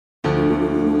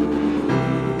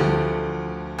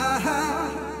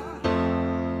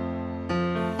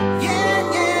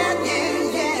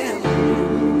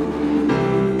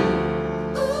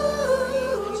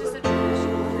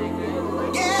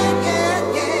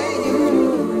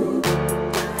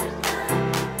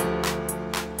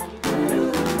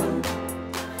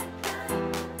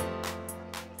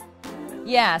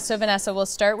Yeah, so Vanessa, we'll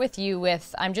start with you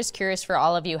with, I'm just curious for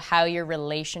all of you how your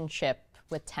relationship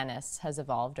with tennis has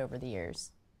evolved over the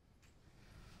years.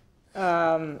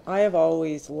 I have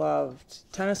always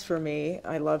loved tennis for me.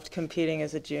 I loved competing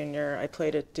as a junior. I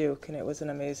played at Duke and it was an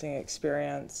amazing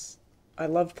experience. I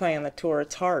loved playing on the tour.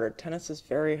 It's hard. Tennis is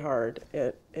very hard.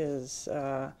 It is,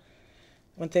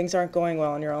 when things aren't going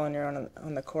well and you're all on your own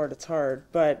on the court, it's hard.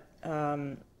 But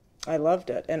I loved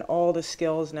it. And all the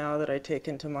skills now that I take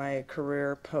into my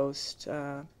career post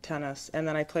tennis. And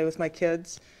then I play with my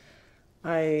kids.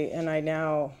 I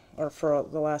now, or for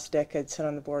the last decade, sit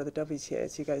on the board of the WTA,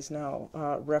 as you guys know,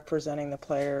 representing the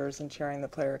players and chairing the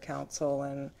player council,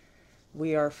 and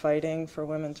we are fighting for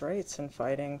women's rights and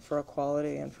fighting for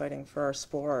equality and fighting for our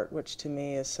sport, which to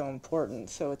me is so important.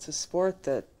 So it's a sport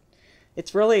that,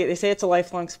 it's really, they say it's a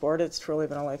lifelong sport, it's truly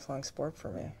been a lifelong sport for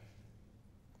me.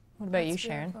 What about you,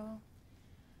 Sharon?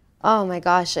 Oh my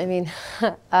gosh, I mean,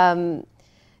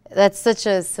 that's such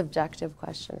a subjective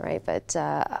question, right? But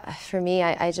for me,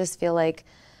 I just feel like,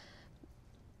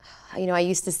 you know, I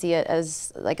used to see it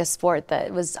as like a sport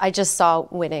that was, I just saw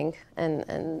winning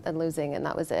and losing and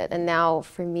that was it. And now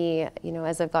for me, you know,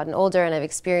 as I've gotten older and I've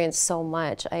experienced so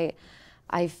much,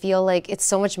 I feel like it's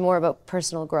so much more about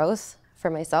personal growth for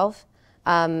myself.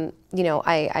 You know,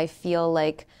 I feel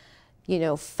like, you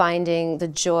know, finding the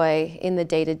joy in the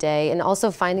day-to-day and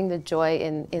also finding the joy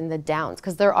in the downs,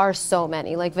 because there are so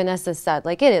many. Like Vanessa said,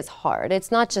 like it is hard. It's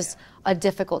not just a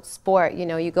difficult sport. You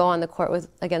know, you go on the court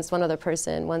against one other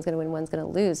person, one's going to win, one's going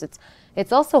to lose.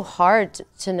 It's also hard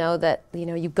to know that, you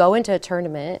know, you go into a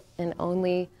tournament and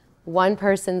only one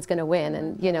person's going to win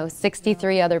and, you know,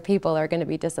 63 other people are going to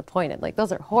be disappointed. Like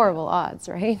those are horrible odds,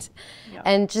 right? Yeah.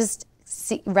 And just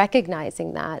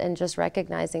recognizing that and just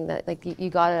recognizing that, like, you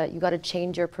gotta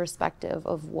change your perspective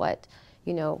of what,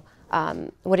 you know,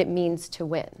 what it means to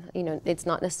win. You know, it's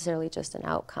not necessarily just an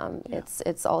outcome. Yeah.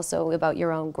 It's also about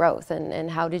your own growth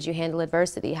and how did you handle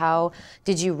adversity? How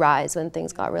did you rise when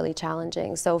things got really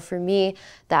challenging? So for me,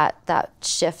 that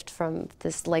shift from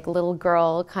this like little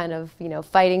girl kind of, you know,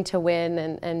 fighting to win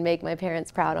and make my parents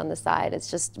proud on the side,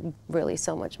 it's just really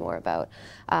so much more about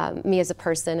me as a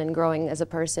person and growing as a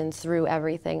person through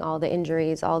everything, all the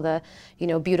injuries, all the, you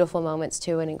know, beautiful moments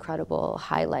too, and incredible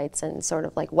highlights, and sort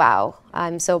of like, wow,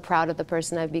 I'm so proud of the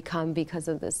person I've become because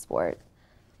of this sport.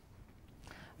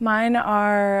 Mine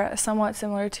are somewhat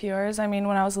similar to yours. I mean,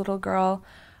 when I was a little girl,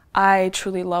 I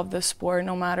truly loved the sport,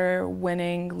 no matter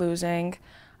winning, losing.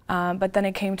 But then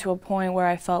it came to a point where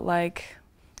I felt like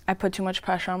I put too much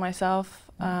pressure on myself.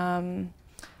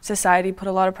 Society put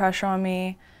a lot of pressure on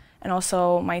me, and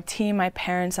also my team, my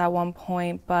parents at one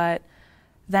point. But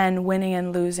then winning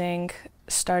and losing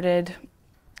started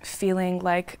feeling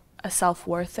like a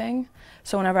self-worth thing.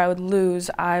 So whenever I would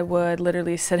lose, I would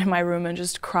literally sit in my room and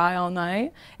just cry all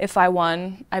night. If I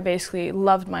won, I basically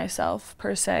loved myself,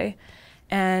 per se.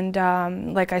 And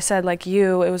like I said, like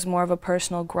you, it was more of a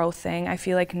personal growth thing. I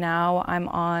feel like now I'm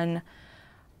on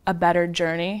a better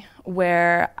journey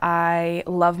where I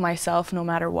love myself no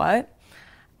matter what.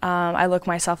 I look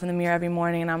myself in the mirror every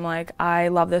morning and I'm like, I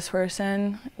love this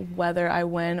person, whether I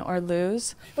win or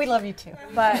lose. We love you too.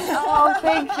 But, oh,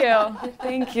 thank you.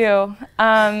 Thank you.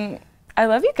 I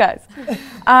love you guys.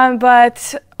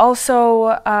 But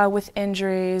also with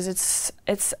injuries,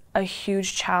 it's a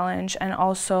huge challenge. And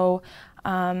also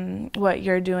what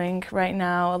you're doing right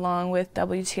now along with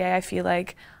WTA, I feel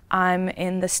like I'm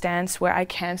in the stance where I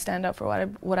can stand up for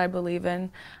what I believe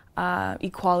in.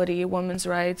 Equality, women's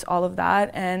rights, all of that,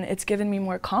 and it's given me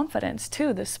more confidence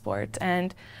too, this sport.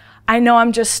 And I know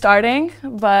I'm just starting,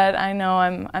 but I know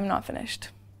I'm not finished.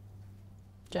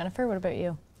 Jennifer, what about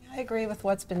you? I agree with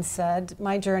what's been said.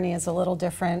 My journey is a little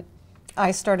different.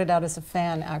 I started out as a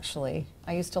fan, actually.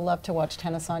 I used to love to watch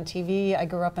tennis on TV. I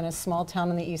grew up in a small town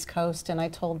on the East Coast, and I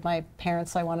told my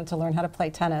parents I wanted to learn how to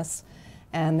play tennis.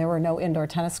 And there were no indoor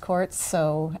tennis courts,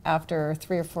 so after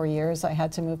 3 or 4 years, I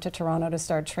had to move to Toronto to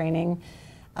start training.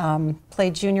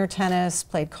 Played junior tennis,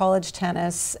 played college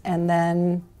tennis, and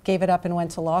then gave it up and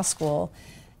went to law school.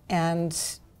 And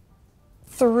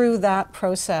through that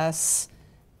process,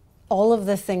 all of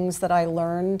the things that I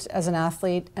learned as an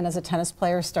athlete and as a tennis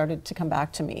player started to come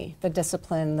back to me. The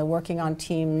discipline, the working on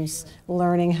teams,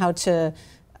 learning how to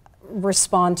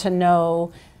respond to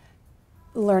no,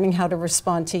 learning how to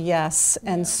respond to yes.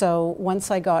 And so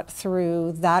once I got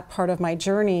through that part of my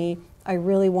journey, I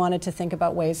really wanted to think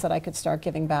about ways that I could start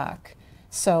giving back.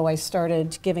 So I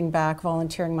started giving back,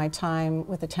 volunteering my time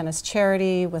with a tennis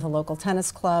charity, with a local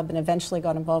tennis club, and eventually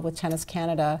got involved with Tennis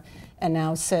Canada, and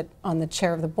now sit on the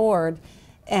chair of the board.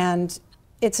 And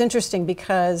it's interesting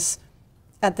because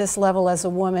at this level as a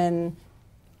woman,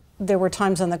 there were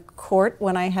times on the court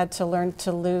when I had to learn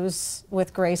to lose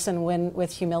with grace and win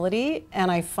with humility,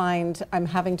 and I find I'm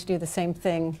having to do the same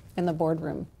thing in the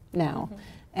boardroom now.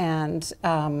 And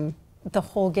the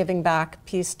whole giving back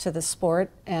piece to the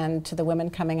sport and to the women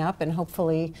coming up, and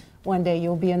hopefully one day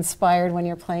you'll be inspired when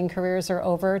your playing careers are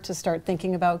over to start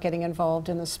thinking about getting involved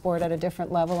in the sport at a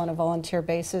different level on a volunteer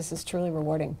basis, is truly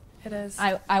rewarding. It is.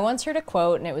 I once heard a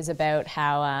quote, and it was about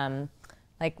how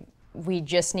like we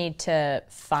just need to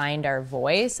find our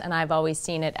voice, and I've always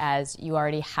seen it as you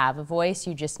already have a voice,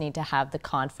 you just need to have the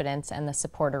confidence and the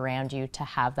support around you to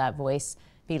have that voice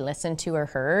be listened to or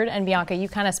heard. And Bianca, you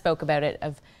kind of spoke about it,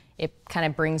 of it kind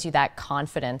of brings you that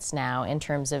confidence now in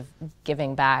terms of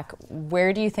giving back.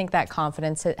 Where do you think that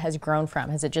confidence has grown from?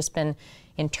 Has it just been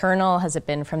internal? Has it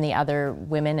been from the other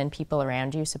women and people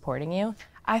around you supporting you?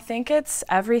 I think it's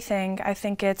everything. I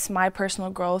think it's my personal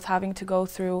growth, having to go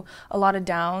through a lot of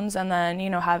downs and then,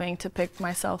 you know, having to pick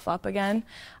myself up again.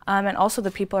 And also the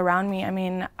people around me. I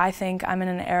mean, I think I'm in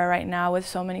an era right now with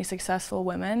so many successful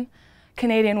women,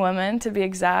 Canadian women to be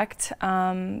exact,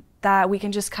 that we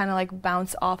can just kind of like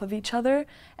bounce off of each other.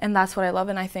 And that's what I love.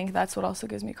 And I think that's what also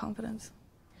gives me confidence.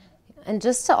 And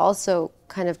just to also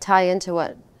kind of tie into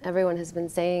what everyone has been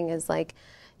saying is like,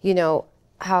 you know,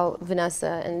 how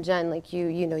Vanessa and Jen, like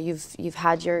you know, you've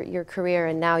had your career,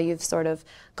 and now you've sort of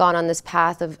gone on this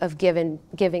path of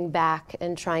giving back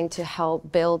and trying to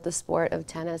help build the sport of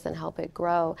tennis and help it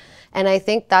grow. And I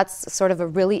think that's sort of a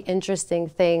really interesting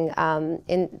thing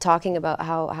in talking about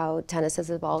how tennis has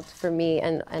evolved for me,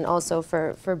 and also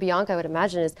for Bianca, I would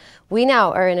imagine, is we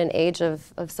now are in an age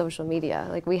of social media.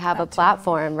 Like we have a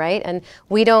platform, right? And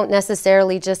we don't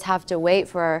necessarily just have to wait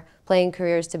for our playing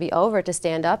careers to be over to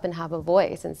stand up and have a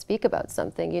voice and speak about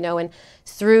something, you know. And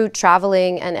through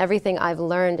traveling and everything I've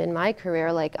learned in my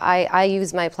career, like I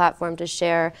use my platform to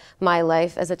share my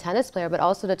life as a tennis player, but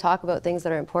also to talk about things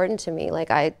that are important to me.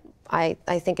 Like I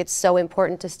think it's so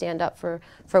important to stand up for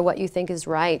what you think is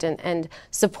right, and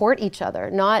support each other,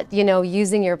 not, you know,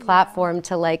 using your platform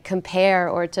to like compare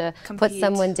or to put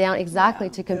someone down, exactly,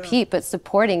 to compete, but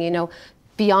supporting, you know.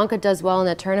 Bianca does well in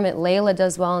a tournament, Layla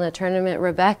does well in a tournament,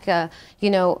 Rebecca,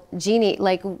 you know, Jeannie,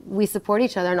 like we support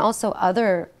each other, and also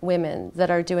other women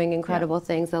that are doing incredible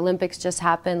things. The Olympics just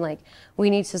happened, like we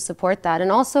need to support that.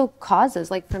 And also causes,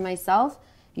 like for myself,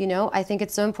 you know, I think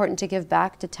it's so important to give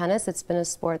back to tennis. It's been a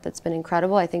sport that's been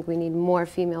incredible. I think we need more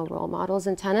female role models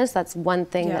in tennis. That's one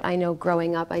thing that I know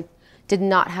growing up, I did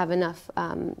not have enough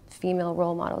female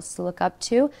role models to look up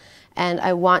to. And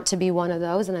I want to be one of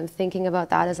those, and I'm thinking about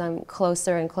that as I'm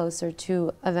closer and closer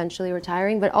to eventually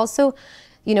retiring. But also,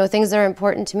 you know, things that are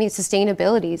important to me,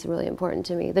 sustainability is really important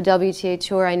to me. The WTA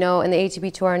Tour, I know, and the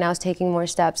ATP Tour are now taking more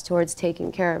steps towards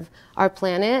taking care of our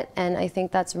planet, and I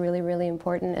think that's really, really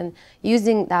important. And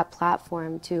using that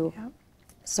platform to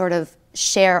sort of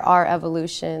share our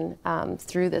evolution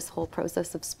through this whole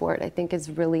process of sport, I think is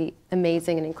really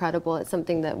amazing and incredible. It's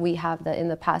something that we have that in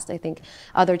the past I think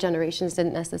other generations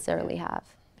didn't necessarily have.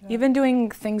 Even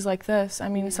doing things like this, I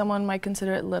mean, someone might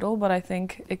consider it little, but I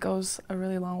think it goes a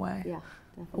really long way. Yeah,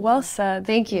 definitely. Well said.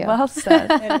 Thank you. Well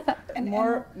said. And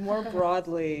more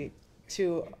broadly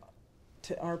to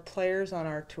our players on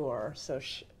our tour, so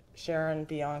Sharon,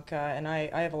 Bianca, and I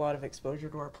have a lot of exposure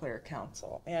to our player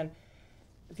council, and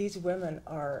these women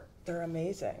they're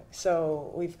amazing.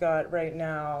 So we've got right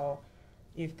now,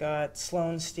 you've got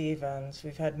Sloane Stephens,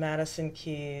 we've had Madison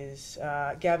Keys,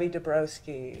 Gabby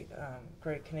Dabrowski,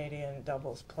 great Canadian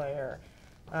doubles player,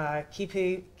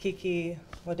 Kiki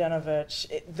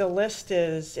Mladenovic. The list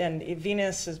is, and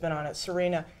Venus has been on it,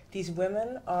 Serena. These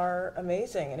women are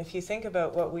amazing. And if you think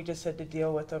about what we just had to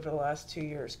deal with over the last 2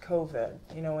 years, COVID,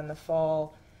 you know, in the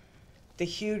fall, the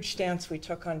huge stance we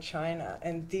took on China,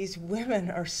 and these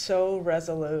women are so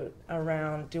resolute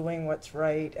around doing what's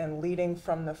right and leading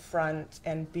from the front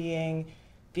and being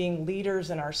leaders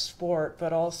in our sport,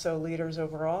 but also leaders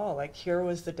overall. Like here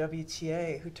was the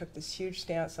WTA who took this huge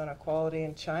stance on equality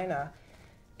in China,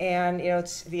 and you know,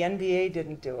 the NBA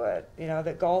didn't do it, you know,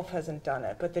 the golf hasn't done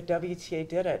it, but the WTA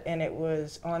did it, and it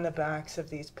was on the backs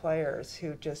of these players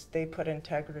who they put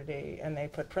integrity and they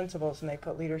put principles and they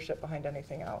put leadership behind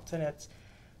anything else. And it's,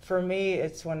 for me,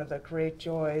 it's one of the great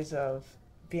joys of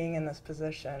being in this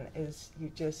position is we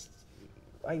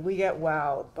get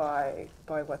wowed by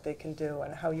what they can do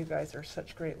and how you guys are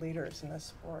such great leaders in this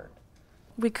sport.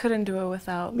 We couldn't do it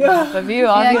without both of you,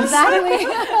 obviously. Exactly.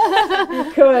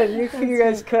 You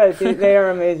guys could. They are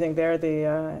amazing. They're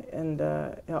and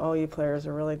all you players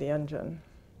are really the engine.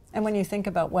 And when you think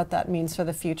about what that means for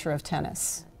the future of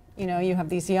tennis, you know, you have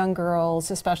these young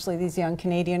girls, especially these young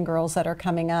Canadian girls that are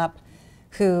coming up,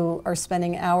 who are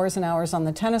spending hours and hours on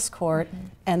the tennis court,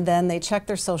 and then they check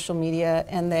their social media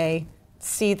and they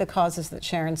see the causes that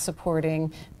Sharon's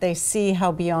supporting. They see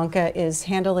how Bianca is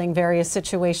handling various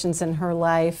situations in her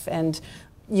life, and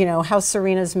how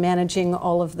Serena's managing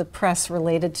all of the press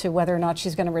related to whether or not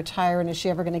she's going to retire, and is she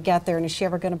ever going to get there, and is she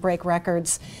ever going to break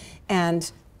records. And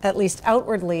at least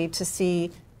outwardly, to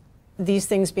see these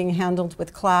things being handled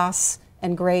with class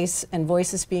and grace and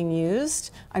voices being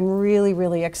used, I'm really,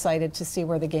 really excited to see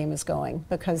where the game is going,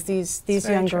 because these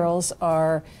young girls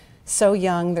are so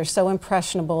young, they're so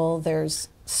impressionable, there's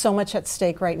so much at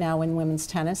stake right now in women's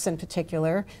tennis in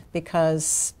particular,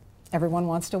 because everyone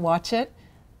wants to watch it.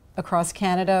 Across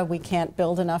Canada, we can't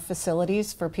build enough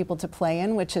facilities for people to play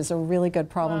in, which is a really good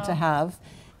problem to have.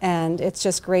 And it's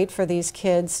just great for these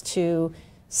kids to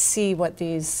see what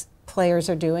these players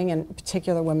are doing, and in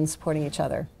particular women supporting each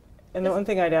other. And the one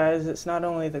thing I'd add is it's not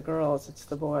only the girls, it's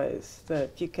the boys.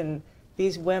 That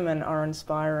these women are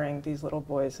inspiring these little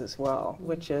boys as well,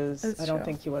 which is, I don't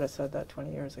think you would have said that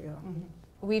 20 years ago.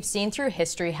 We've seen through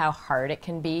history how hard it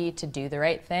can be to do the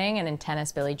right thing, and in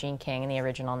tennis, Billie Jean King and the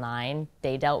original 9,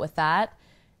 they dealt with that.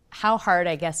 How hard,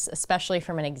 I guess, especially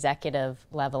from an executive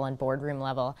level and boardroom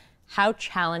level, how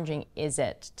challenging is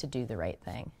it to do the right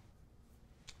thing?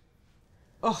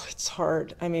 Oh, it's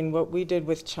hard. I mean, what we did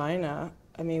with China,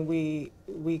 I mean,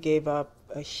 we gave up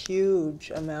a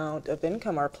huge amount of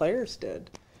income, our players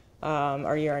did.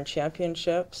 Our year-end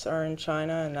championships are in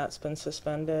China, and that's been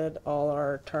suspended. All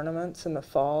our tournaments in the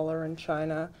fall are in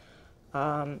China.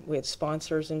 We had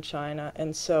sponsors in China,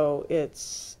 and so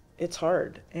it's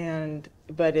hard.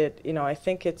 But I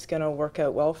think it's going to work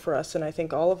out well for us, and I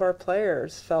think all of our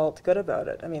players felt good about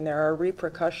it. I mean, there are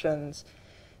repercussions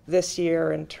this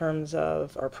year in terms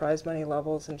of our prize money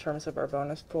levels, in terms of our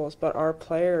bonus pools, but our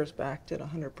players backed it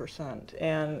 100%.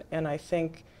 And I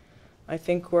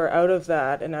think we're out of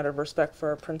that, and out of respect for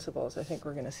our principles, I think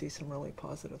we're going to see some really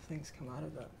positive things come out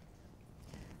of it.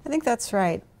 I think that's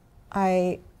right.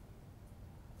 There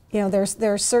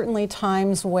are certainly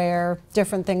times where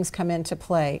different things come into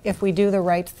play. If we do the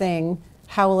right thing,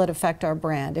 how will it affect our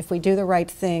brand? If we do the right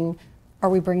thing,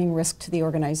 are we bringing risk to the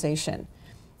organization?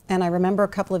 And I remember a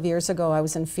couple of years ago, I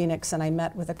was in Phoenix and I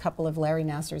met with a couple of Larry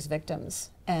Nassar's victims.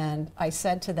 And I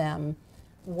said to them,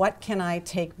 what can I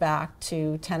take back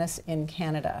to tennis in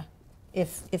Canada?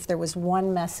 If there was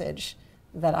one message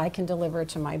that I can deliver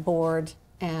to my board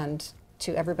and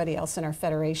to everybody else in our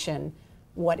federation,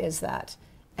 what is that?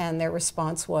 And their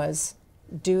response was,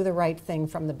 do the right thing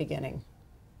from the beginning.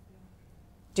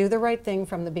 Do the right thing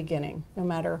from the beginning, no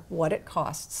matter what it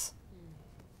costs.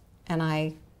 And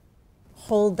I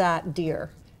hold that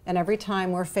dear. And every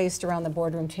time we're faced around the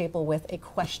boardroom table with a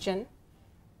question,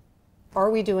 are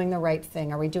we doing the right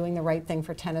thing? Are we doing the right thing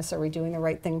for tennis? Are we doing the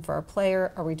right thing for our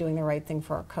player? Are we doing the right thing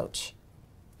for our coach?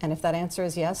 And if that answer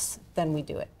is yes, then we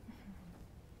do it.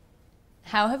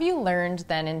 How have you learned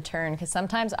then in turn, because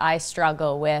sometimes I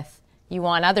struggle with, you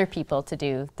want other people to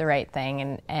do the right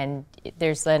thing, and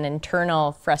there's an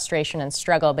internal frustration and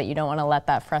struggle, but you don't want to let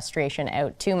that frustration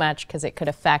out too much because it could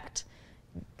affect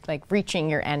reaching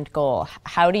your end goal.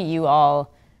 How do you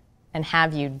all, and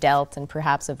have you dealt and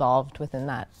perhaps evolved within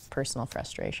that personal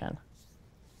frustration?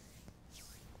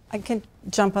 I can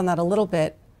jump on that a little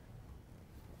bit.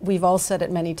 We've all said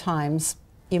it many times.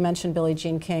 You mentioned Billie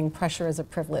Jean King, pressure is a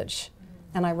privilege.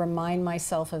 And I remind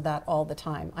myself of that all the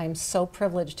time. I'm so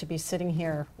privileged to be sitting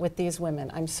here with these women.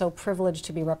 I'm so privileged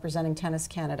to be representing Tennis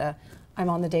Canada. I'm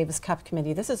on the Davis Cup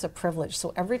committee. This is a privilege.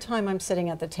 So every time I'm sitting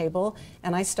at the table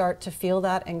and I start to feel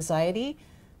that anxiety,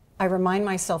 I remind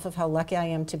myself of how lucky I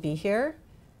am to be here.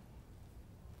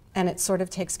 And it sort of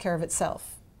takes care of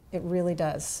itself. It really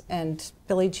does. And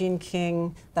Billie Jean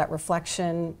King, that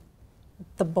reflection,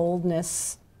 the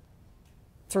boldness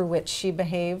through which she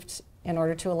behaved in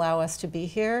order to allow us to be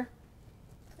here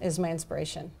is my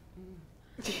inspiration.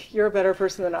 You're a better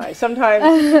person than I.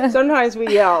 Sometimes we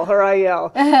yell, or I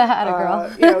yell.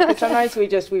 Atta girl. But sometimes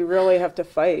we really have to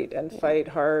fight and fight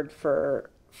hard for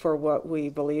what we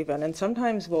believe in. And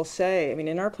sometimes we'll say, I mean,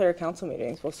 in our player council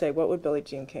meetings, we'll say, what would Billie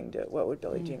Jean King do? What would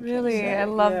Billie Jean King say? Really? I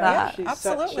love that. She's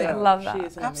Absolutely. I love that.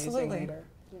 She's an Absolutely. amazing leader.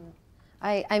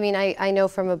 I know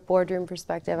from a boardroom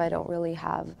perspective, I don't really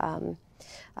have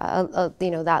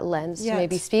that lens to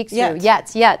maybe speak to.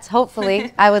 Yet,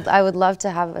 hopefully, I would love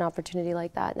to have an opportunity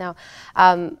like that. Now,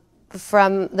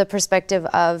 from the perspective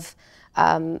of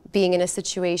being in a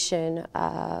situation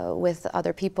with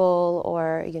other people,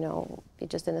 or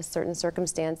just in a certain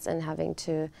circumstance and having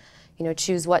to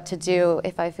choose what to do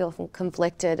if I feel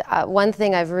conflicted. One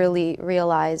thing I've really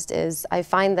realized is I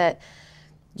find that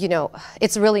you know,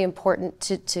 it's really important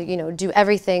to you know, do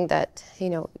everything that, you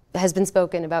know, has been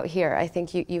spoken about here. I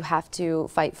think you have to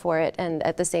fight for it, and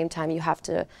at the same time you have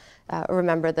to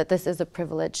remember that this is a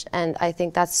privilege, and I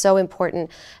think that's so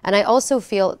important. And I also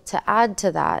feel, to add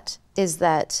to that, is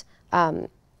that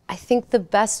I think the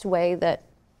best way that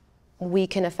we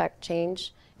can affect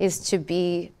change is to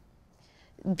be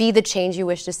the change you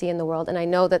wish to see in the world. And I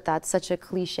know that that's such a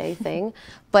cliche thing,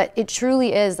 but it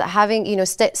truly is that having, you know,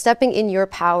 stepping in your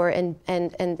power and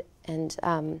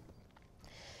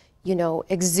you know,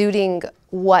 exuding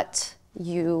what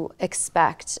you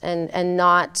expect, and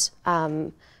not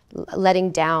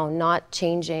letting down, not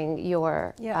changing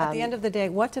your... Yeah, at the end of the day,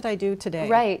 what did I do today?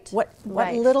 Right. What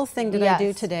right. little thing did I do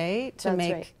Yes. today to That's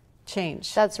make right.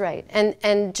 change? That's right.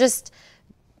 And just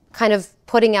kind of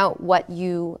putting out what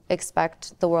you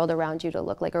expect the world around you to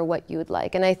look like, or what you would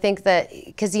like. And I think that,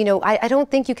 because, you know, I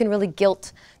don't think you can really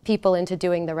guilt people into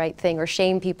doing the right thing, or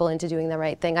shame people into doing the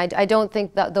right thing. I don't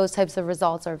think that those types of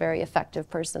results are very effective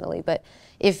personally. But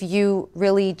if you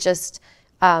really just,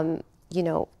 you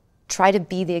know, try to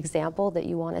be the example that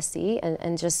you want to see,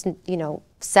 and just, you know,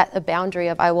 set a boundary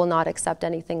of, I will not accept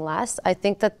anything less, I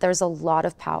think that there's a lot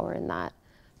of power in that,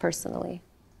 personally.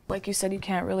 Like you said, you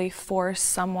can't really force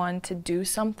someone to do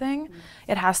something.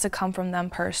 It has to come from them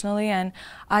personally. And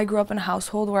I grew up in a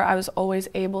household where I was always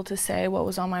able to say what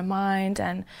was on my mind.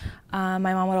 And my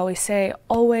mom would always say,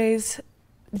 always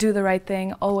do the right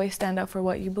thing, always stand up for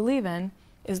what you believe in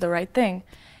is the right thing.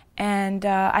 And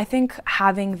I think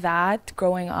having that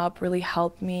growing up really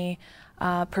helped me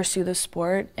pursue the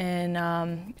sport in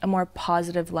a more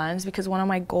positive lens, because one of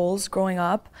my goals growing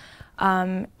up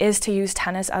is to use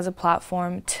tennis as a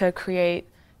platform to create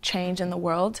change in the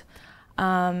world.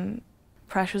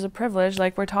 Pressure's a privilege,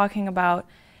 like we're talking about.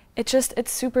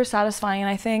 It's super satisfying, and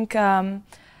I think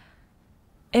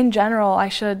in general,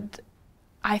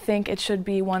 I think it should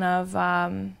be one of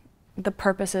the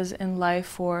purposes in life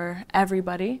for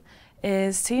everybody,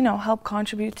 is to, you know, help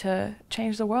contribute to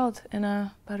change the world in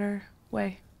a better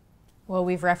way. Well,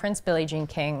 we've referenced Billie Jean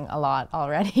King a lot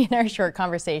already in our short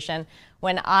conversation.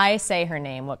 When I say her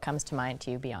name, what comes to mind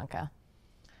to you, Bianca?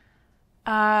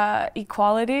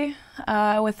 Equality.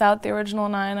 Without the original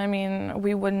 9, I mean,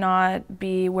 we would not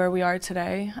be where we are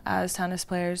today as tennis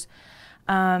players.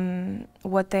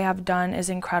 What they have done is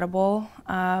incredible,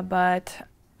 but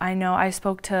I know I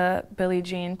spoke to Billie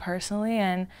Jean personally,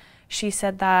 and she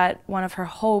said that one of her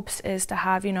hopes is to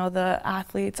have, you know, the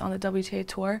athletes on the WTA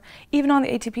tour, even on the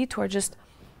ATP tour, just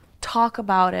talk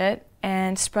about it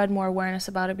and spread more awareness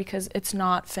about it, because it's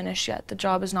not finished yet. The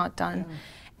job is not done.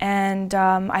 And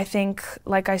I think,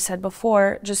 like I said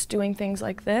before, just doing things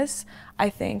like this, I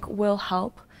think, will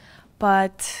help.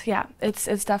 But yeah,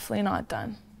 it's definitely not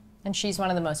done. And she's one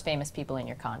of the most famous people in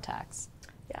your contacts.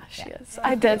 Yeah, she is.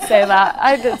 I did say that.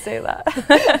 I did say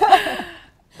that.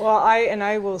 Well,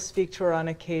 I will speak to her on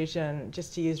occasion,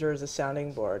 just to use her as a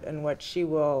sounding board. And what she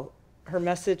will, her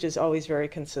message is always very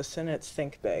consistent. It's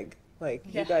think big. Like,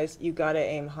 you guys, you got to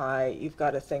aim high. You've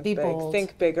got to think Be big. bold.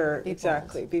 Think bigger. Be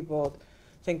Exactly. Be bold.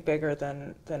 Think bigger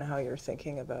than how you're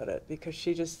thinking about it. Because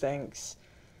she just thinks,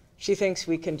 she thinks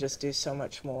we can just do so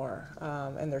much more.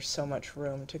 And there's so much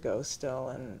room to go still.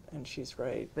 And she's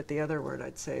right. But the other word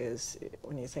I'd say is,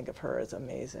 when you think of her, is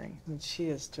amazing. I mean, she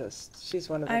is just, she's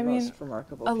one of the most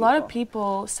remarkable people. A lot of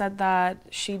people said that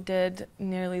she did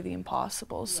nearly the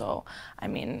impossible. So, I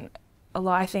mean,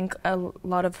 I think a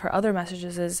lot of her other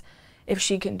messages is, if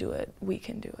she can do it, we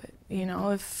can do it. You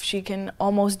know, if she can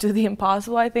almost do the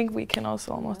impossible, I think we can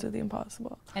also almost do the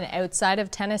impossible. And outside of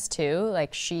tennis too,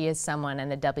 like, she is someone,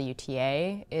 and the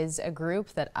WTA is a group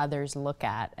that others look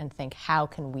at and think, how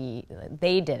can we,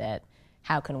 they did it,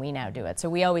 how can we now do it? So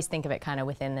we always think of it kind of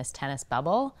within this tennis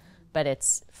bubble, but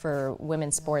it's, for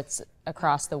women's sports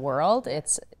across the world,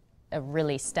 it's a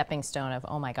really stepping stone of,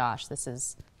 oh my gosh, this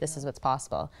is what's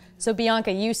possible. So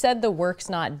Bianca, you said the work's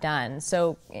not done.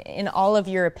 So in all of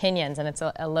your opinions, and it's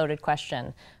a loaded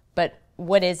question, but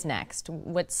what is next?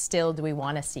 What still do we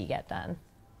want to see get done?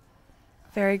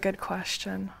 Very good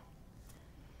question.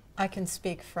 I can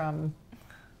speak from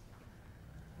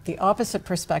the opposite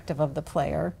perspective of the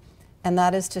player, and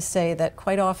that is to say that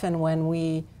quite often when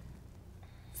we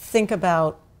think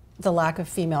about the lack of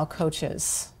female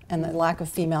coaches and the lack of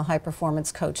female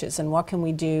high-performance coaches, and what can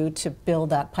we do to build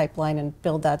that pipeline and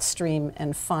build that stream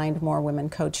and find more women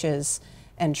coaches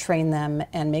and train them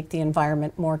and make the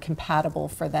environment more compatible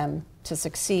for them to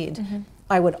succeed.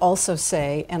 I would also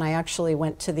say, and I actually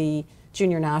went to the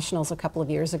Junior Nationals a couple of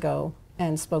years ago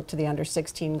and spoke to the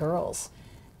under-16 girls,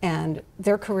 and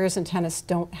their careers in tennis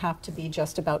don't have to be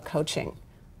just about coaching.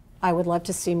 I would love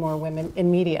to see more women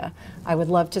in media. I would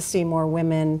love to see more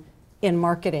women in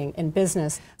marketing, in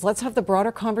business. Let's have the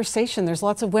broader conversation. There's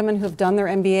lots of women who have done their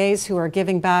MBAs, who are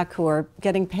giving back, who are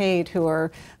getting paid, who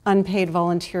are unpaid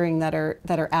volunteering, that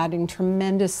are adding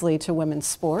tremendously to women's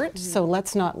sport. So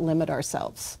let's not limit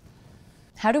ourselves.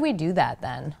 How do we do that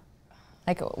then?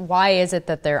 Like, why is it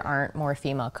that there aren't more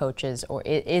female coaches? Or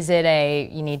is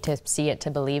it you need to see it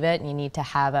to believe it, and you need to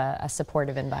have a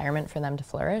supportive environment for them to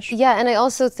flourish? Yeah, and I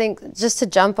also think, just to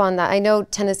jump on that, I know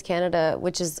Tennis Canada,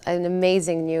 which is an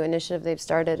amazing new initiative they've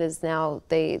started, is now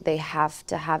they have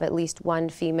to have at least one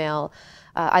female,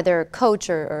 either coach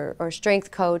or strength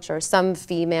coach or some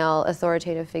female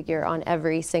authoritative figure on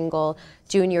every single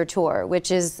junior tour,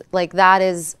 which is like, that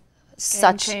is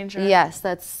such, yes,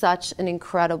 that's such an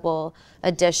incredible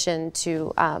addition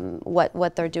to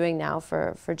what they're doing now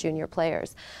for junior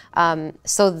players.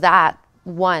 So that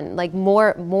one, like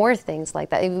more things like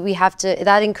that. We have to,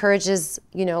 that encourages,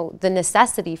 you know, the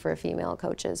necessity for female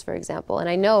coaches, for example. And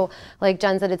I know, like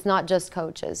Jen said, it's not just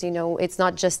coaches, you know, it's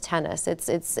not just tennis,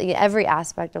 it's every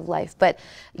aspect of life. But,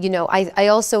 you know, I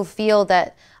also feel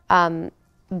that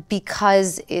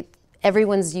because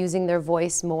everyone's using their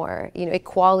voice more. You know,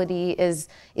 equality is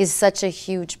such a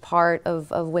huge part of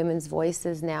women's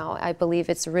voices now. I believe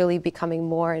it's really becoming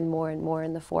more and more and more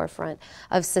in the forefront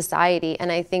of society.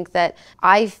 And I think that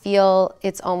I feel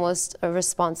it's almost a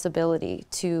responsibility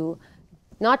to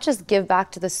not just give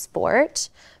back to the sport,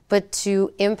 but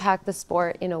to impact the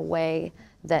sport in a way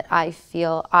that I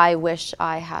feel I wish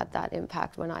I had that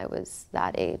impact when I was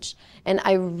that age. And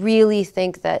I really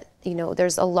think that, you know,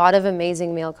 there's a lot of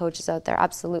amazing male coaches out there,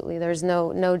 absolutely. There's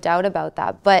no doubt about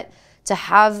that. But to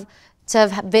have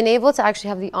been able to actually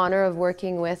have the honor of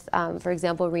working with, for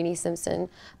example, Renee Simpson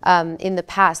in the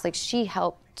past, like, she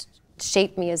helped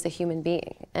shape me as a human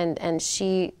being. And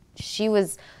she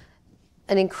was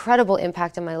an incredible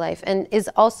impact in my life, and is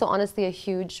also honestly a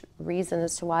huge reason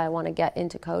as to why I want to get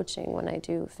into coaching when I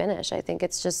do finish. I think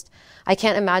it's just, I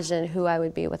can't imagine who I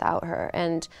would be without her.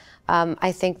 And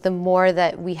I think the more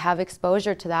that we have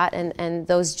exposure to that, and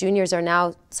those juniors are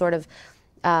now sort of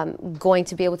going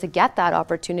to be able to get that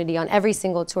opportunity on every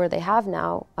single tour they have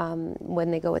now when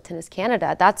they go with Tennis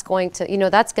Canada. That's going to, you know,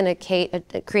 that's going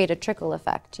to create a trickle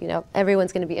effect. You know,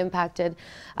 everyone's going to be impacted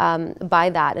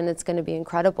by that, and it's going to be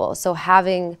incredible. So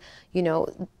having, you know,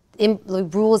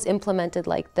 rules implemented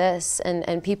like this,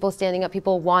 and people standing up,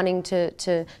 people wanting to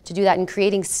do that, and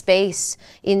creating space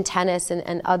in tennis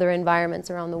and other environments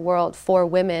around the world for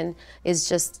women is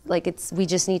just like, we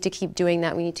just need to keep doing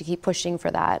that. We need to keep pushing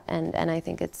for that, and I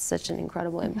think it's such an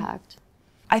incredible impact.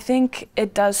 I think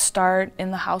it does start in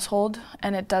the household,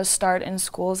 and it does start in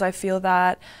schools. I feel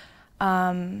that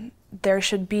there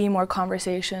should be more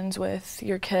conversations with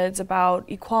your kids about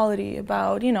equality,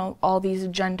 about, you know, all these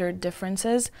gendered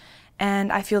differences. And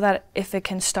I feel that if it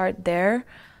can start there,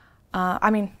 I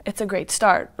mean, it's a great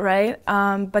start, right?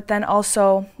 But then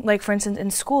also, like for instance,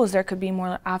 in schools, there could be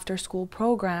more after-school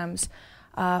programs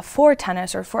for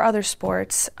tennis or for other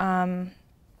sports.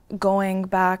 Going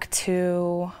back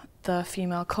to the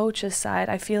female coaches side,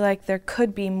 I feel like there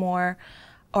could be more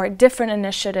or different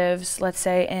initiatives, let's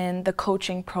say, in the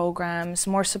coaching programs,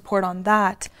 more support on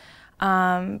that.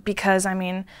 Because, I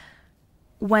mean,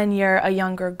 when you're a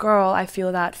younger girl, I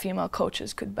feel that female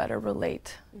coaches could better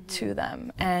relate to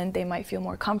them, and they might feel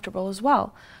more comfortable as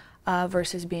well,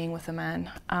 versus being with a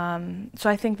man. So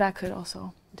I think that could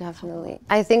also. Definitely.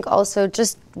 I think also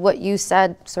just what you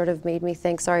said sort of made me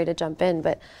think, sorry to jump in,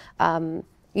 but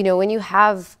you know, when you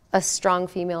have a strong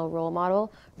female role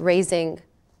model raising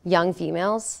young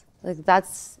females, like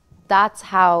that's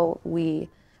how we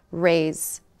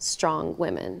raise strong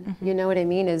women. You know what I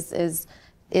mean?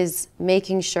 Is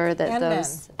making sure that and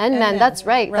those men. and men. That's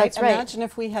right. That's right. Imagine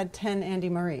if we had 10 Andy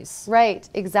Murrays. Right.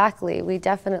 Exactly. We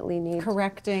definitely need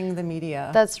Correcting the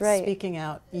media. That's right. Speaking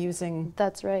out, using.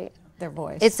 That's right. Their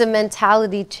voice. It's a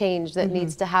mentality change that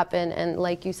needs to happen, and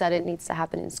like you said, it needs to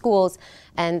happen in schools.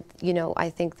 And you know, I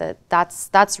think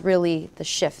that's really the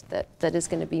shift that is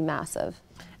going to be massive.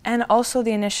 And also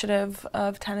the initiative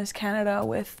of Tennis Canada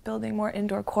with building more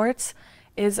indoor courts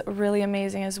is really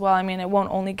amazing as well. I mean, it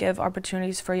won't only give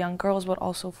opportunities for young girls, but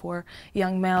also for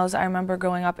young males. I remember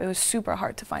growing up, it was super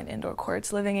hard to find indoor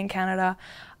courts living in Canada.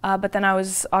 But then I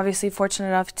was obviously fortunate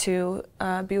enough to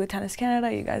be with Tennis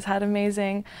Canada. You guys had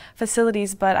amazing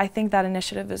facilities, but I think that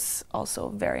initiative is also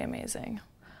very amazing.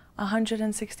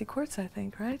 160 courts, I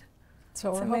think, right?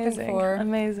 So we're hoping for.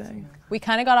 Amazing. We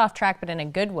kind of got off track, but in a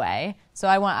good way. So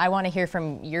I want to hear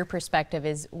from your perspective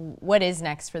is what is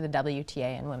next for the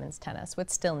WTA and women's tennis?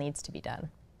 What still needs to be done?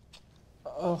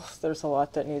 Oh, there's a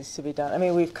lot that needs to be done. I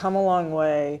mean, we've come a long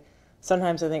way.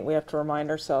 sometimes I think we have to remind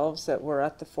ourselves that we're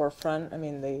at the forefront. I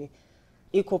mean, the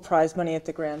equal prize money at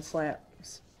the Grand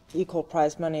Slams, equal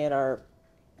prize money at our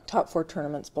top 4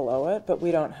 tournaments below it, but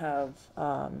we don't have,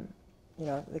 you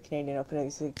know, the Canadian Open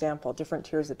is an example, different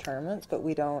tiers of tournaments, but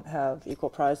we don't have equal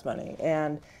prize money.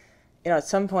 And, you know, at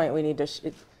some point we need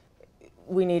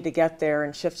to get there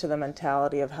and shift to the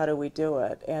mentality of how do we do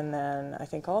it, and then I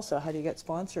think also how do you get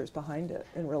sponsors behind it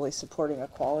and really supporting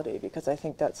equality, because I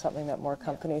think that's something that more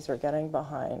companies are getting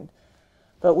behind.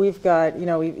 But we've got, you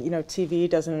know,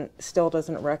 TV still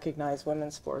doesn't recognize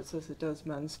women's sports as it does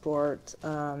men's sport.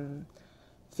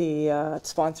 The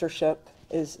sponsorship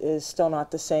is still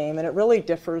not the same, and it really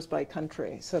differs by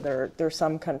country. So there are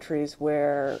some countries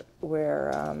where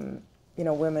you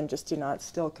know, women just do not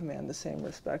still command the same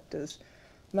respect as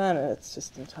men, and it's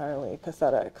just entirely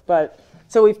pathetic. But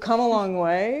so we've come a long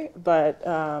way, but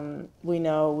we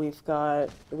know we've got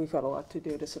a lot to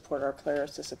do to support our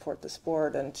players, to support the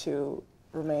sport, and to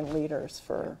remain leaders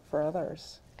for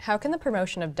others. How can the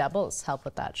promotion of doubles help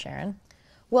with that, Sharon?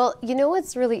 Well, you know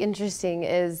what's really interesting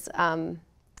is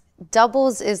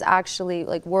doubles is actually,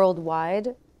 like,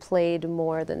 worldwide played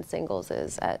more than singles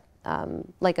is at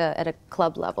at a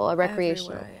club level, a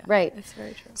recreational. Everywhere, yeah. Right. It's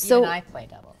very true. So you and I play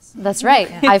doubles. That's right.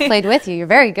 I played with you. You're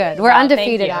very good. We're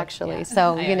undefeated, actually. Yeah.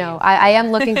 So, you know, I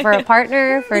am looking for a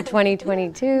partner for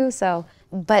 2022. So,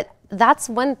 but that's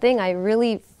one thing I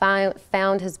really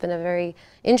found has been a very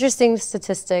interesting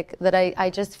statistic that I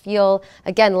just feel,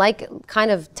 again, like kind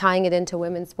of tying it into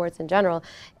women's sports in general.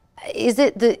 Is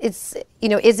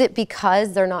it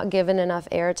because they're not given enough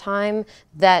airtime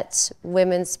that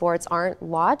women's sports aren't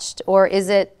watched, or is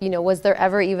it, you know, was there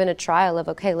ever even a trial of,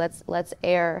 okay, let's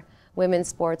air women's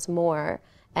sports more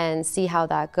and see how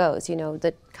that goes, you know,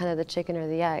 the kind of the chicken or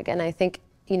the egg? And I think,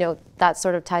 you know, that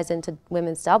sort of ties into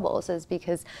women's doubles, is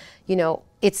because, you know,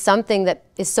 it's something that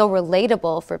is so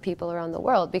relatable for people around the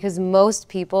world, because most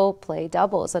people play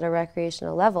doubles at a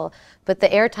recreational level, but the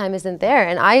airtime isn't there.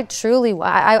 And I truly,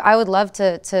 I would love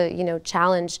to you know,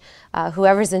 challenge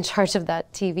whoever's in charge of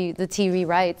that the TV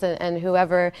rights, and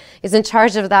whoever is in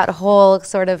charge of that whole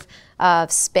sort of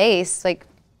space, like,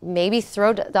 maybe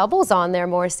throw doubles on there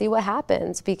more, see what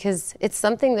happens, because it's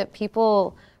something that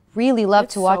people really love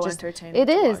to watch. It's so entertaining. It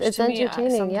is. Watch. It's To me,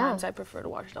 entertaining. sometimes I prefer to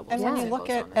watch doubles. And when you look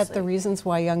at the reasons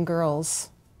why young girls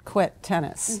quit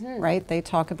tennis, right? They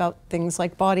talk about things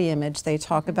like body image, they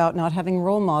talk about not having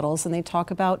role models, and they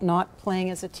talk about not playing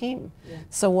as a team. Yeah.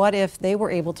 So what if they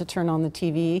were able to turn on the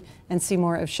TV and see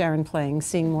more of Sharon playing,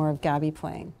 seeing more of Gabby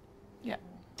playing? Yeah.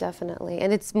 Definitely.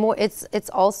 And it's more, it's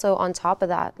also on top of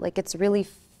that, like, it's really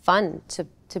fun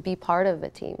to be part of a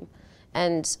team.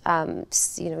 And,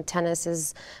 you know, tennis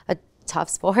is a tough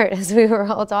sport, as we were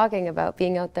all talking about,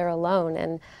 being out there alone.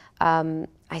 And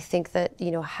I think that,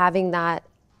 you know, having that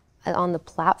on the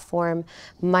platform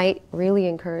might really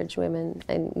encourage women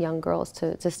and young girls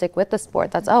to stick with the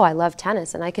sport. That's, oh, I love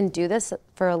tennis and I can do this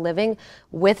for a living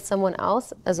with someone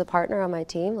else as a partner on my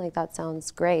team. Like, that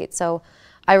sounds great. So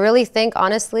I really think,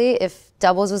 honestly, if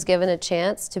doubles was given a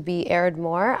chance to be aired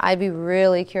more, I'd be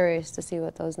really curious to see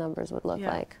what those numbers would look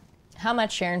like. How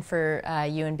much, Sharon, for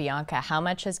you and Bianca, how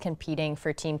much has competing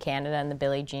for Team Canada in the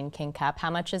Billie Jean King Cup, how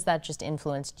much has that just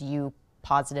influenced you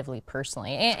positively,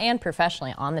 personally, and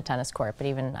professionally on the tennis court, but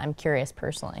even, I'm curious,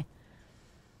 personally?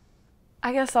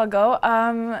 I guess I'll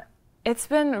go. It's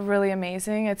been really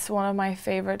amazing. It's one of my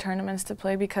favorite tournaments to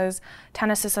play because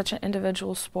tennis is such an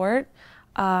individual sport.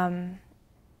 Even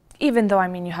though, I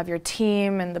mean, you have your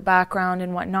team and the background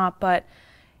and whatnot, but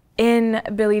in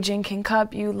Billie Jean King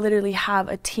Cup, you literally have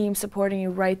a team supporting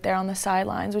you right there on the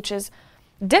sidelines, which is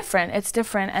different. It's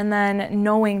different. And then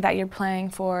knowing that you're playing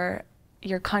for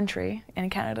your country in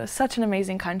Canada, such an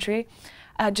amazing country,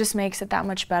 just makes it that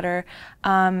much better.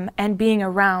 And being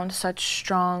around such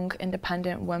strong,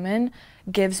 independent women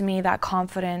gives me that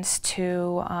confidence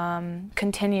to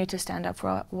continue to stand up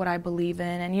for what I believe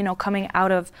in. And, you know, coming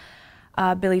out of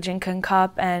Billie Jean King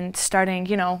Cup and starting,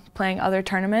 you know, playing other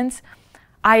tournaments,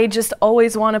 I just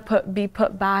always want to be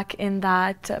put back in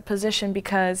that position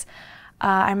because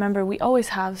I remember we always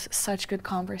have such good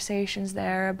conversations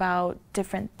there about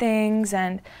different things,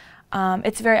 and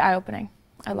it's very eye-opening.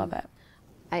 I love it.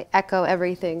 I echo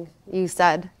everything you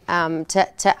said.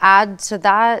 To add to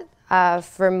that,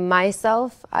 for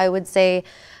myself, I would say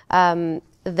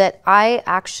that I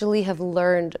actually have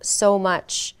learned so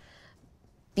much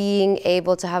being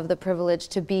able to have the privilege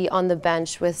to be on the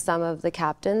bench with some of the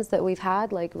captains that we've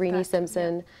had, like Renee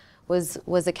Simpson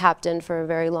was a captain for a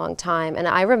very long time. And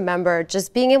I remember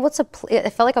just being able to play, it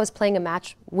felt like I was playing a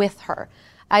match with her.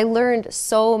 I learned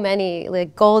so many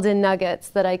like golden nuggets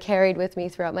that I carried with me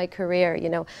throughout my career. You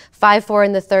know, 5-4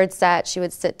 in the third set, she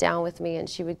would sit down with me and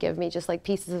she would give me just like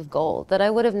pieces of gold that I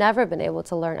would have never been able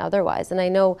to learn otherwise. And I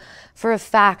know for a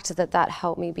fact that that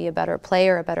helped me be a better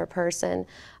player, a better person.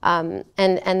 And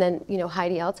then, you know,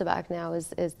 Heidi Altabach now is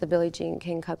the Billie Jean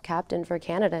King Cup captain for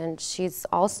Canada, and she's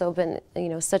also been, you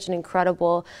know, such an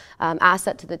incredible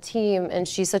asset to the team, and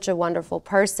she's such a wonderful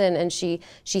person, and she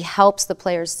helps the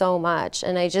players so much.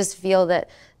 And I just feel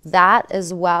that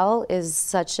as well is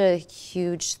such a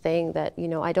huge thing that, you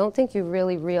know, I don't think you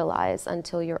really realize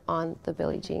until you're on the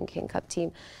Billie Jean King Cup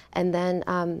team. And then,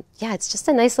 yeah, it's just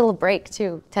a nice little break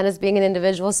too. Tennis being an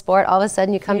individual sport, all of a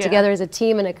sudden you come together as a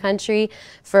team in a country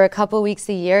for a couple weeks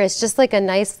a year. It's just like a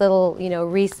nice little, you know,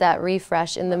 reset,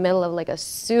 refresh in the middle of like a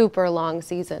super long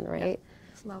season, right?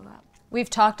 Yeah. Love that. We've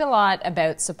talked a lot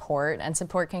about support, and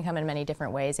support can come in many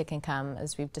different ways. It can come,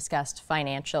 as we've discussed,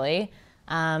 financially.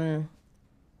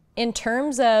 In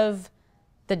terms of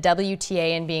the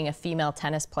WTA and being a female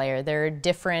tennis player, there are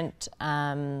different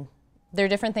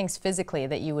things physically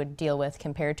that you would deal with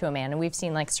compared to a man. And we've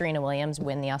seen like Serena Williams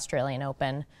win the Australian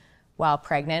Open while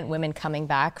pregnant, women coming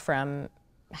back from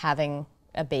having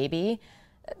a baby.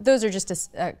 Those are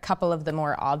just a couple of the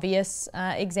more obvious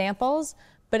examples.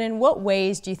 But in what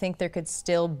ways do you think there could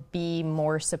still be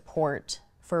more support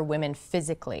for women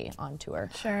physically on tour?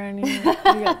 Sharon, you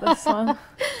get this one.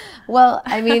 Well,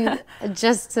 I mean,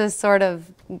 just to sort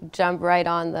of jump right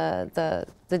on the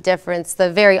difference, the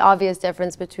very obvious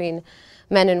difference between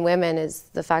men and women is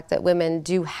the fact that women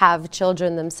do have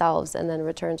children themselves and then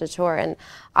return to tour. And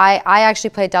I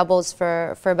actually played doubles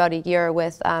for about a year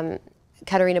with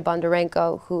Katerina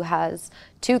Bondarenko, who has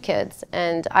 2 kids.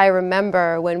 And I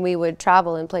remember when we would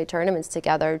travel and play tournaments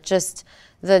together, just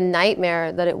the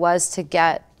nightmare that it was to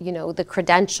get, you know, the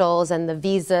credentials and the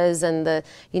visas and the,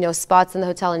 you know, spots in the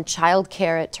hotel and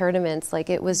childcare at tournaments. Like,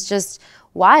 it was just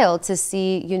wild to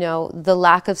see, you know, the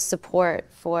lack of support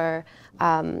for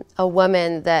a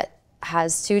woman that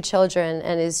has 2 children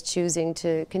and is choosing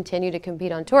to continue to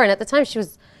compete on tour. And at the time she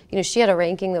was, you know, she had a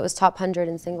ranking that was top 100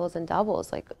 in singles and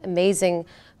doubles. Like, amazing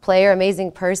player,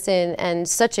 amazing person, and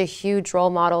such a huge role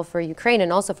model for Ukraine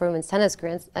and also for women's tennis,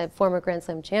 former Grand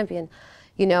Slam champion.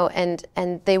 You know, and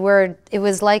it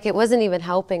was like it wasn't even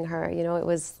helping her, you know, it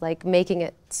was like making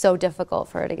it so difficult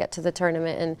for her to get to the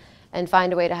tournament and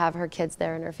find a way to have her kids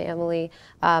there and her family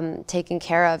taken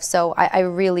care of. So I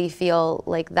really feel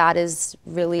like that is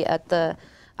really at the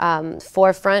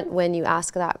forefront when you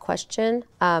ask that question.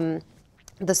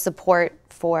 The support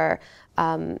for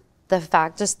the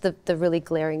fact, just the really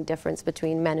glaring difference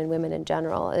between men and women in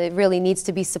general. It really needs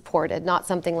to be supported, not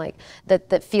something like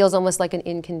that feels almost like an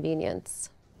inconvenience.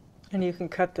 And you can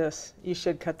cut this, you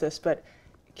should cut this, but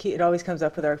it always comes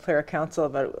up with our player council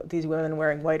about these women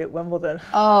wearing white at Wimbledon.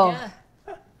 Oh.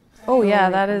 Yeah. Oh yeah,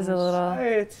 that is a little.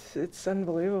 It's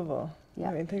unbelievable. Yeah.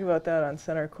 I mean, think about that on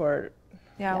center court.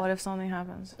 Yeah, what if something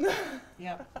happens?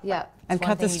 Yeah. And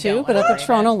cut this too, but at the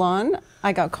Toronto lawn,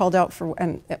 I got called out for,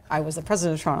 and I was the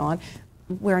president of Toronto lawn,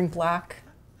 wearing black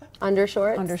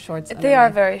undershorts. They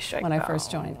are very strict when I first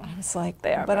joined. I was like,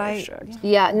 they are very strict.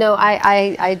 Yeah, no,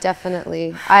 I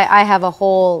definitely, I have a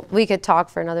whole, we could talk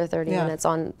for another 30 minutes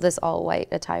on this all white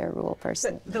attire rule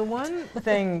personally. The one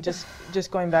thing,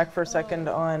 just going back for a second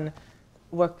on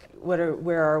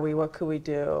where are we, what could we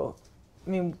do? I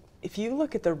mean, if you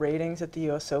look at the ratings at the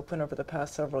U.S. Open over the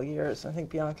past several years, I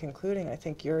think Bianca including, I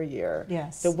think your year,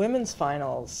 the women's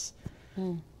finals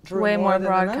drew way more than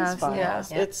broadcast. the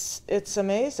men's finals. Yeah. It's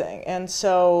amazing, and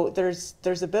so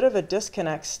there's a bit of a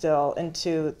disconnect still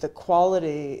into the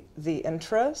quality, the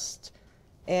interest,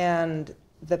 and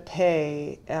the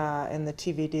pay and the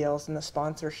TV deals and the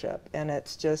sponsorship, and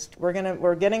it's just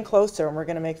we're getting closer and we're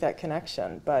going to make that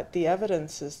connection, but the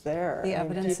evidence is there. The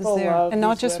evidence is there, and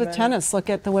not just with tennis. Look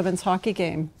at the women's hockey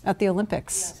game at the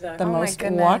Olympics. Yeah, exactly. The most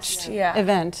watched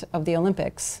event of the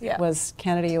Olympics was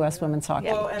Canada-U.S. women's hockey.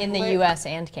 Well, in the U.S.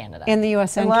 and Canada. In the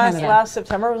U.S. and Canada. Last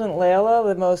September, wasn't Layla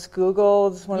the most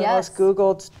Googled, one of the most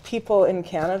Googled people in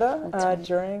Canada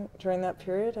during that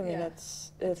period? I mean,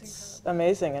 it's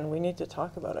amazing, and we need to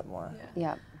talk about it more.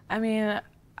 Yeah. I mean,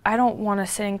 I don't want to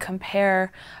sit and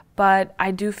compare, but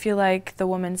I do feel like the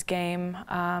women's game,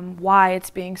 why it's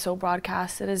being so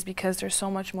broadcasted is because there's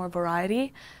so much more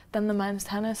variety than the men's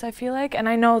tennis, I feel like. And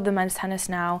I know the men's tennis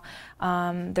now,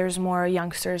 there's more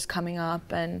youngsters coming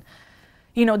up, and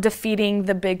you know, defeating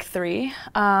the big three.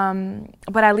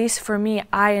 But at least for me,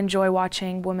 I enjoy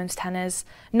watching women's tennis,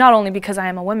 not only because I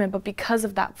am a woman, but because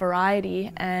of that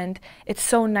variety. And it's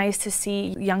so nice to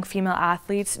see young female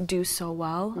athletes do so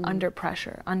well under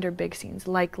pressure, under big scenes,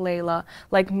 like Layla,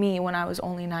 like me when I was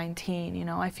only 19. You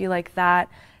know, I feel like that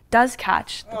does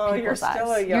catch the people's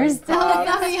eyes. You're still a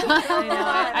young I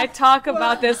know. I talk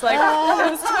about this like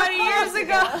it was 20 years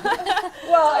ago.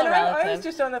 Well, and I was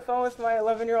just on the phone with my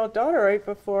 11-year-old daughter right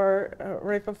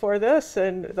before this,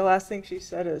 and the last thing she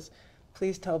said is,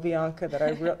 "Please tell Bianca that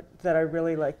I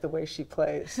really like the way she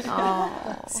plays."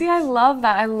 Oh. See, I love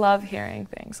that. I love hearing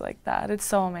things like that. It's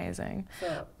so amazing.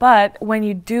 But when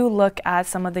you do look at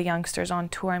some of the youngsters on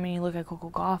tour, I mean, you look at Coco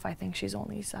Gauff, I think she's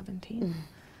only 17.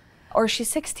 Or she's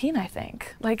 16, I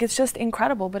think. Like, it's just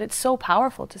incredible, but it's so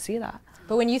powerful to see that.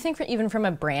 But when you think even from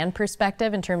a brand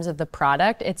perspective in terms of the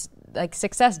product, it's like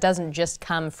success doesn't just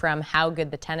come from how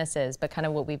good the tennis is, but kind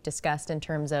of what we've discussed in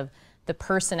terms of the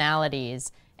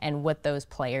personalities and what those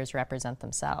players represent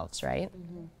themselves, right?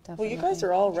 Well, you guys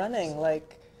are all running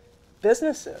like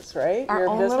businesses, right? Our your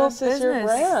own business little is business your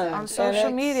brand. on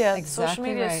social media. Exactly Social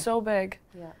media right. is so big.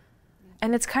 Yeah.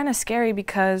 And it's kind of scary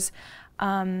because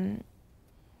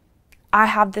I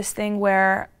have this thing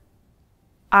where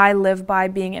I live by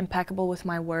being impeccable with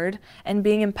my word, and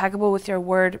being impeccable with your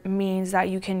word means that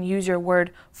you can use your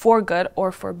word for good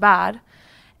or for bad.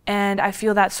 And I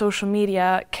feel that social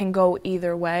media can go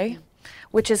either way,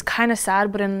 which is kind of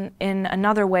sad, but in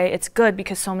another way, it's good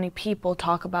because so many people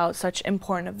talk about such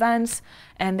important events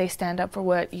and they stand up for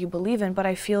what you believe in. But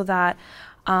I feel that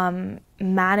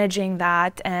managing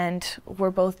that, and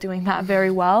we're both doing that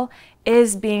very well,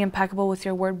 is being impeccable with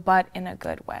your word, but in a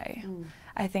good way.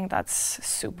 I think that's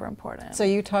super important. So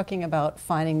you're talking about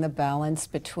finding the balance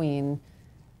between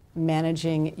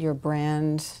managing your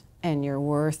brand and your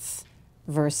worth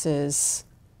versus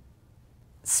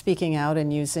speaking out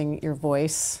and using your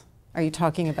voice. Are you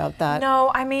talking about that?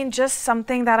 No, I mean just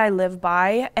something that I live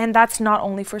by, and that's not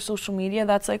only for social media.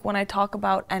 That's like when I talk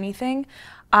about anything,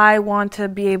 I want to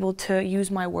be able to use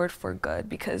my word for good,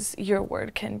 because your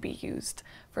word can be used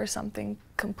for something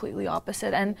completely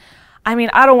opposite. And I mean,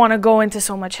 I don't want to go into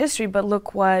so much history, but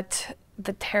look what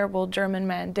the terrible German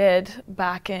man did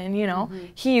back in, you know,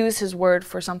 he used his word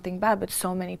for something bad, but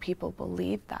so many people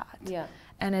believe that. Yeah.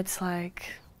 And it's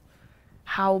like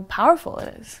how powerful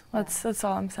it is. That's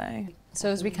all I'm saying. So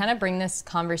as we kind of bring this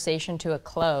conversation to a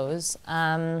close,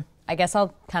 I guess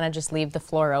I'll kind of just leave the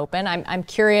floor open. I'm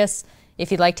curious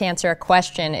if you'd like to answer a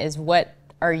question, is what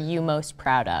are you most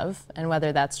proud of? And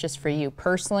whether that's just for you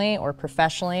personally or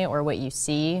professionally, or what you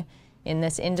see in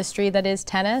this industry that is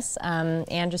tennis,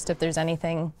 and just if there's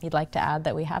anything you'd like to add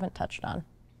that we haven't touched on.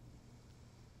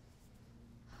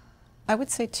 I would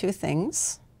say two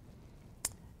things.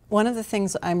 One of the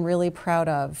things I'm really proud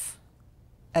of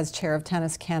as chair of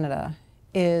Tennis Canada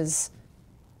is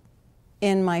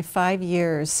in my 5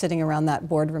 years sitting around that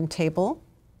boardroom table,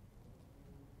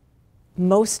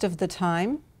 most of the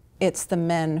time, it's the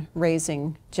men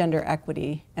raising gender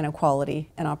equity and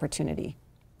equality and opportunity.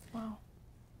 Wow.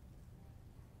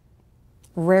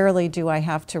 Rarely do I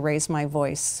have to raise my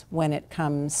voice when it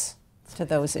comes to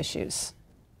those issues.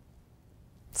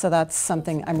 So that's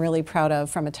something I'm really proud of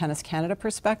from a Tennis Canada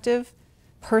perspective.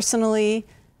 Personally,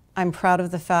 I'm proud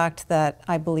of the fact that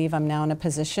I believe I'm now in a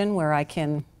position where I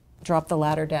can drop the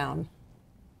ladder down.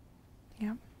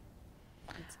 Yeah.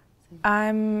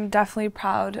 I'm definitely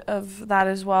proud of that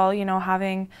as well, you know,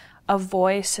 having a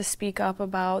voice to speak up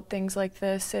about things like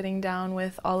this, sitting down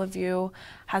with all of you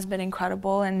has been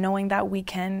incredible, and knowing that we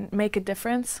can make a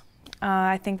difference.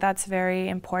 I think that's very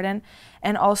important.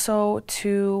 And also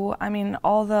to, I mean,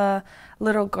 all the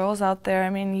little girls out there,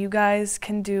 I mean, you guys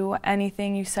can do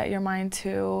anything you set your mind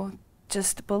to.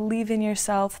 Just believe in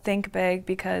yourself, think big,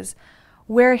 because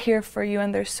we're here for you,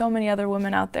 and there's so many other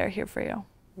women out there here for you.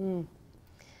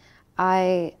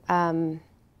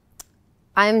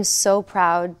 I'm so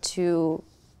proud to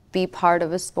be part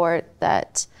of a sport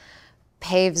that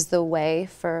paves the way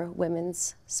for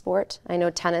women's sport. I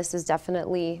know tennis is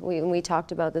definitely, we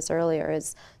talked about this earlier,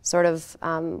 is sort of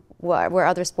where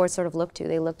other sports sort of look to.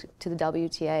 They look to the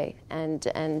WTA,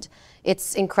 and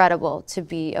it's incredible to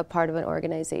be a part of an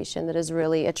organization that is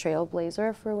really a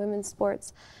trailblazer for women's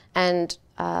sports. And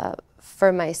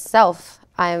for myself,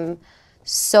 I'm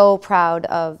so proud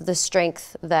of the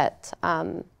strength that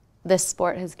this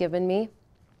sport has given me.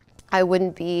 I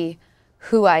wouldn't be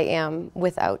who I am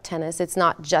without tennis. It's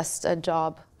not just a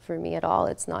job for me at all.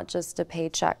 It's not just a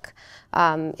paycheck.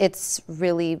 It's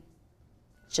really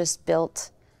just built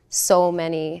so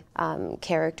many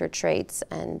character traits,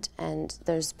 and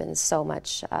there's been so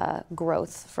much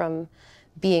growth from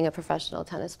being a professional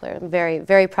tennis player. I'm very,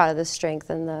 very proud of the strength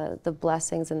and the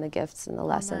blessings and the gifts and the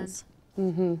lessons.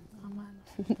 Amen.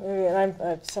 And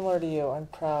I'm similar to you. I'm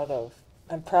proud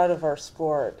of our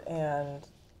sport, and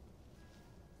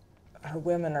our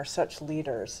women are such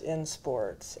leaders in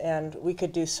sports, and we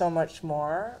could do so much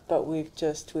more, but we've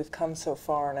come so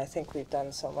far, and I think we've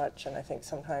done so much, and I think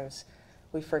sometimes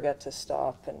we forget to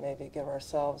stop and maybe give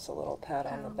ourselves a little pat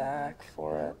on the back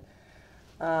for it.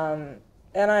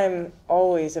 And I'm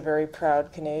always a very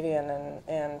proud Canadian,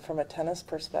 and from a tennis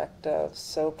perspective,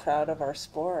 so proud of our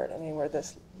sport. I mean, we're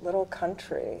this little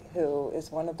country who is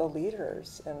one of the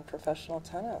leaders in professional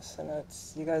tennis, and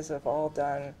you guys have all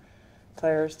done,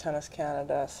 Players Tennis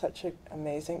Canada, such an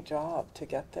amazing job to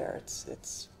get there.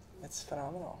 It's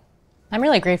phenomenal. I'm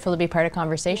really grateful to be part of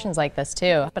conversations like this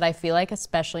too, but I feel like,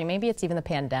 especially, maybe it's even the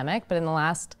pandemic, but in the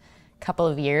last couple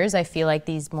of years, I feel like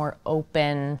these more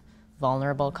open,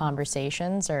 vulnerable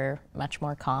conversations are much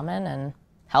more common and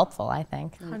helpful, I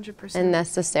think. 100%. And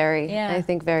necessary. Yeah. I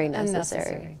think very And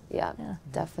necessary. Yeah, Yeah.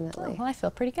 definitely. Well, I feel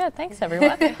pretty good. Thanks,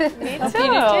 everyone. Me Hope too.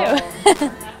 you do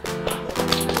too.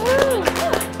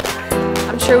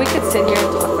 I'm sure we could sit here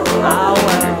and talk for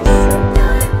hours.